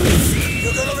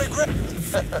 You're gonna regret...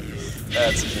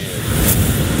 That's cute.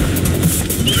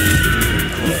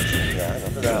 Corrosion, yeah, I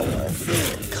remember that one.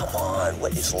 Come on,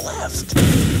 what is left?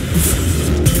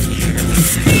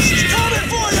 She's coming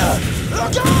for you!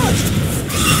 Look out!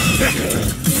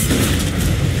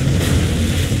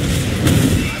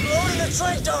 I'm loading a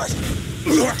trade dart.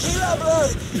 Tequila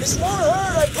blood. This won't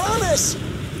hurt, I promise.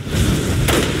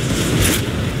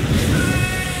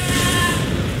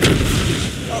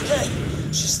 Okay,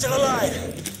 she's still alive.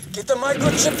 Get the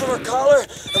microchip from her collar,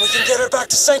 and we can get her back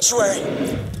to Sanctuary.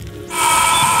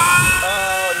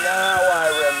 Oh, now I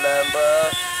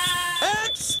remember.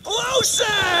 Explosive!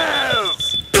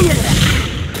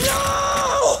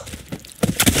 No!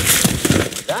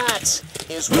 That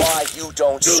is why you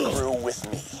don't screw with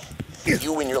me.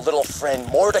 You and your little friend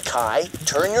Mordecai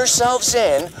turn yourselves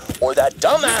in, or that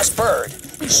dumbass bird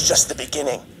is just the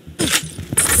beginning.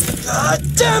 God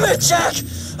damn it, Jack!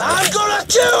 I'm gonna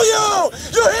kill you!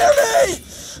 You hear me?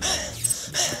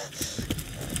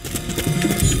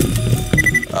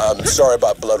 I'm sorry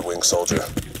about Bloodwing, soldier,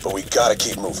 but we gotta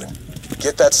keep moving.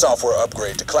 Get that software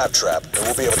upgrade to Claptrap, and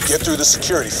we'll be able to get through the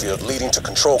security field leading to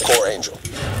Control Core Angel.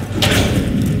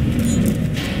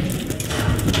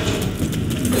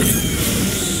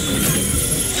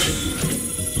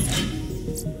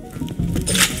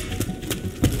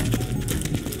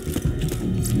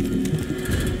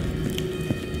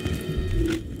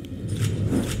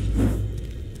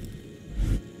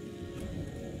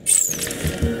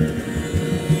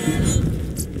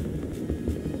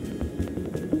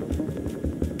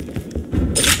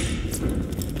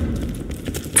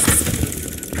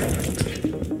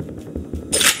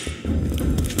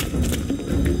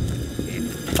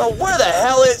 Oh, where the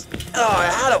hell is... Oh, I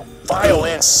had a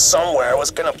violin somewhere. I was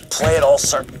gonna play it all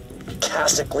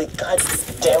sarcastically. God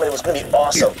damn it, it was gonna be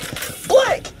awesome.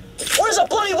 Blake! Where's a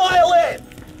bloody violin?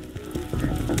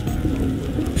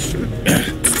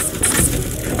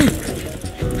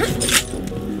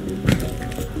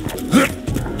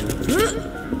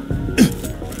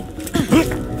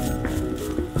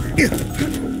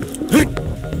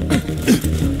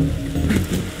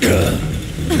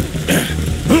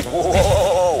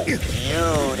 Whoa! You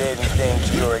didn't think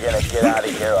you were gonna get out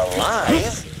of here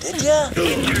alive, did ya?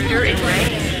 Intruder in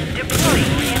range.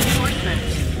 Deploying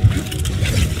reinforcements.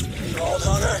 Hold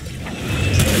on her.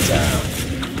 Get down.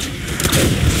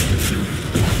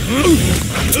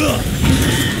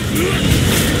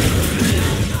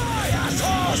 Die,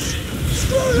 assholes!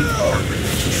 Screw you!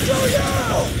 Screw you!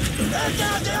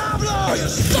 Enter Diablo, you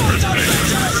sons of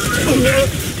bitches!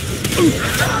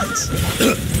 Cut!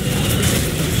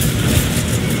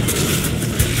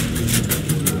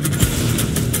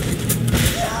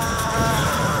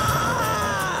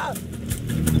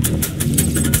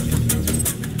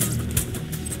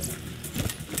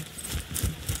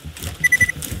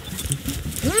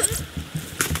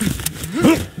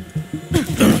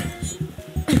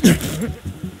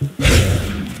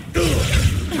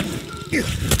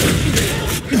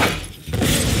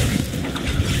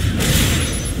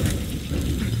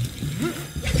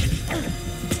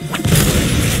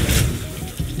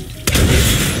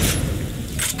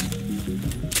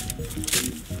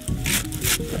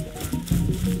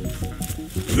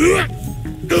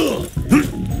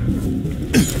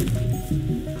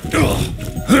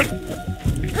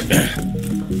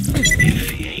 If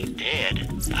he ain't dead,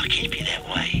 I'll keep you that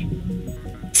way.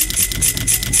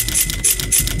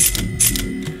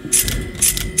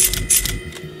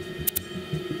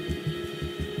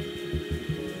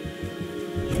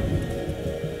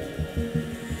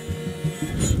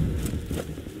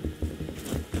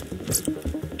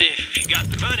 If you got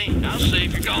the money, I'll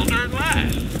save your gold-earned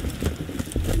life.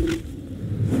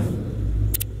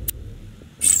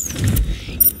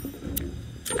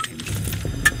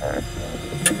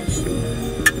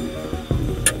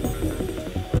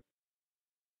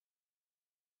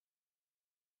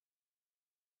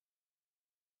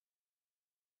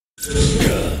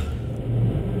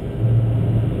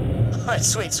 Alright,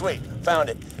 sweet, sweet. Found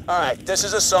it. Alright, this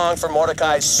is a song for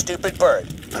Mordecai's stupid bird.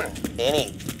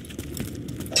 Any.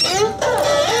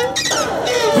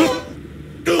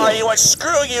 Oh, you know what?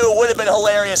 Screw you. It would have been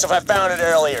hilarious if I found it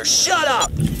earlier. Shut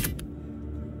up!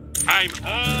 I'm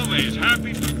always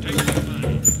happy to take the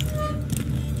money.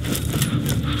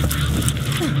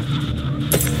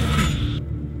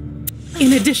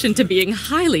 In addition to being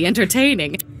highly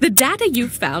entertaining, the data you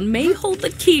found may hold the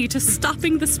key to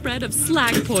stopping the spread of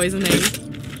slag poisoning.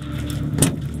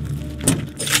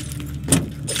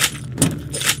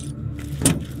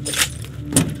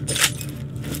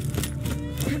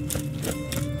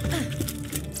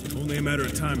 matter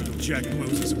of time until Jack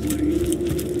blows us away.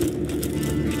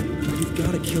 You've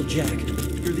got to kill Jack.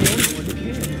 You're the only one who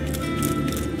can.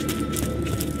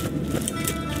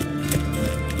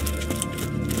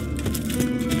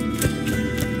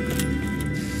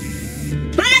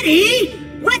 Buddy!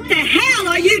 What the hell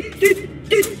are you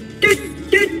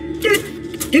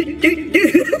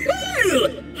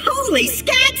Holy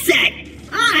scatsack!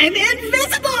 I'm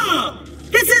invisible!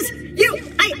 This is you.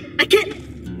 I can't.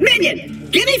 Minion,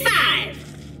 give me 5.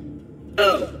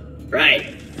 Oh,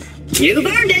 right. You've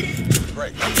earned it.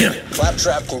 Great.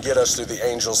 Claptrap can get us through the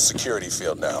Angel's security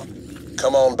field now.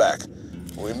 Come on back.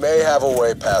 We may have a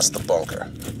way past the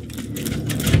bunker.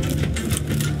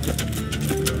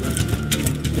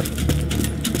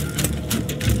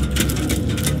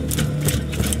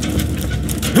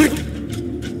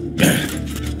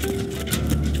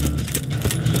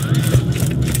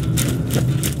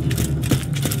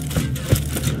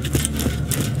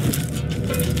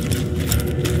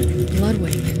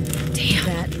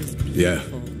 Yeah.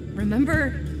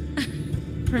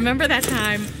 Remember that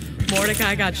time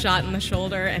Mordecai got shot in the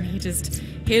shoulder and he just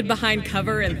hid behind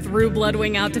cover and threw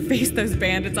Bloodwing out to face those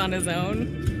bandits on his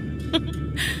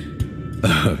own?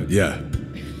 Yeah.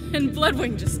 And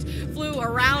Bloodwing just flew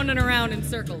around and around in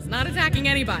circles, not attacking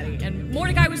anybody. And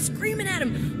Mordecai was screaming at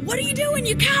him, "What are you doing,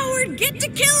 you coward? Get to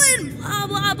killing!" Blah,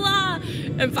 blah, blah.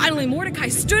 And finally Mordecai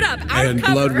stood up out of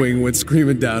cover. And Bloodwing went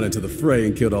screaming down into the fray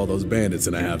and killed all those bandits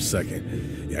in a half second.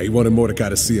 Yeah, he wanted Mordecai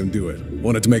to see him do it.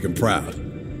 Wanted to make him proud.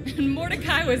 And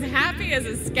Mordecai was happy as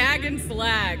a skagging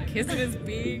slag, kissing his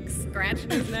beak, scratching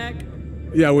his neck.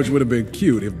 Yeah, which would have been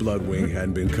cute if Bloodwing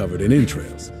hadn't been covered in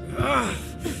entrails.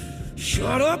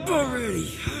 Shut up already!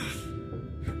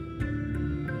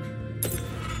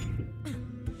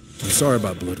 I'm sorry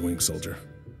about Bloodwing, soldier.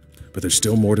 But there's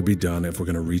still more to be done if we're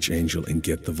gonna reach Angel and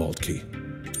get the vault key.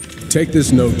 Take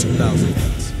this note to 1,000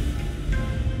 Cuts.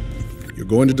 You're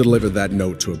going to deliver that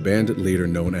note to a bandit leader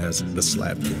known as the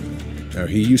Slab King. Now,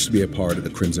 he used to be a part of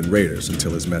the Crimson Raiders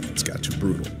until his methods got too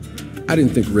brutal. I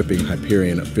didn't think ripping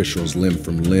Hyperion officials limb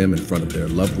from limb in front of their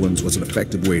loved ones was an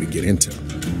effective way to get intel.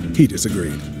 He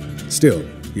disagreed. Still,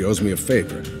 he owes me a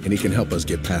favor, and he can help us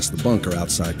get past the bunker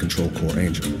outside Control Core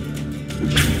Angel.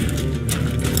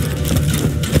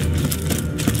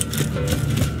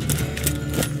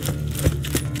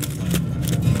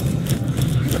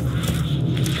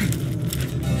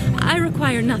 I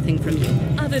require nothing from you,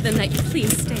 other than that you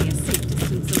please stay a safe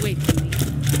distance away from me.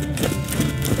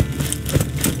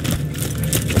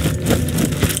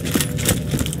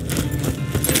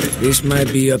 This might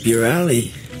be up your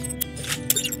alley.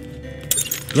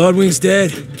 Bloodwing's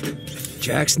dead.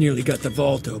 Jack's nearly got the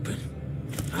vault open.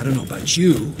 I don't know about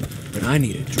you, but I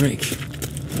need a drink.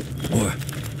 Or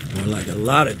more like a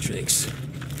lot of drinks.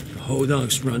 The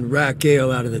Hodunks run rack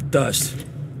ale out of the dust.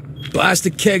 Blast the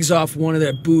kegs off one of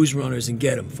their booze runners and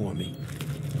get them for me.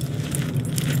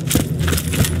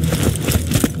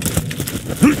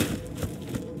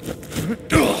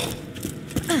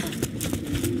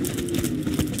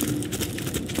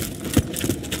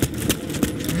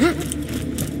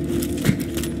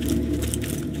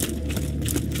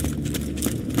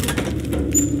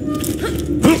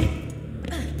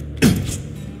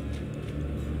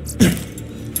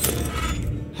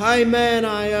 Hey man,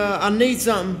 I need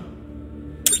something.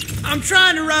 I'm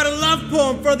trying to write a love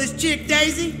poem for this chick,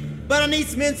 Daisy, but I need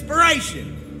some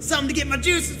inspiration. Something to get my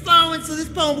juices flowing so this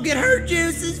poem will get her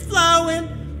juices flowing.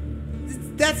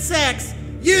 That's sex.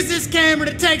 Use this camera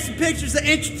to take some pictures of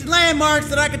interesting landmarks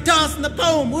that I could toss in the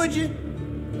poem, would you?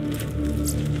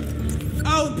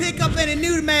 Oh, pick up any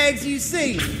nude mags you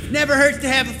see. Never hurts to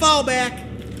have a fallback.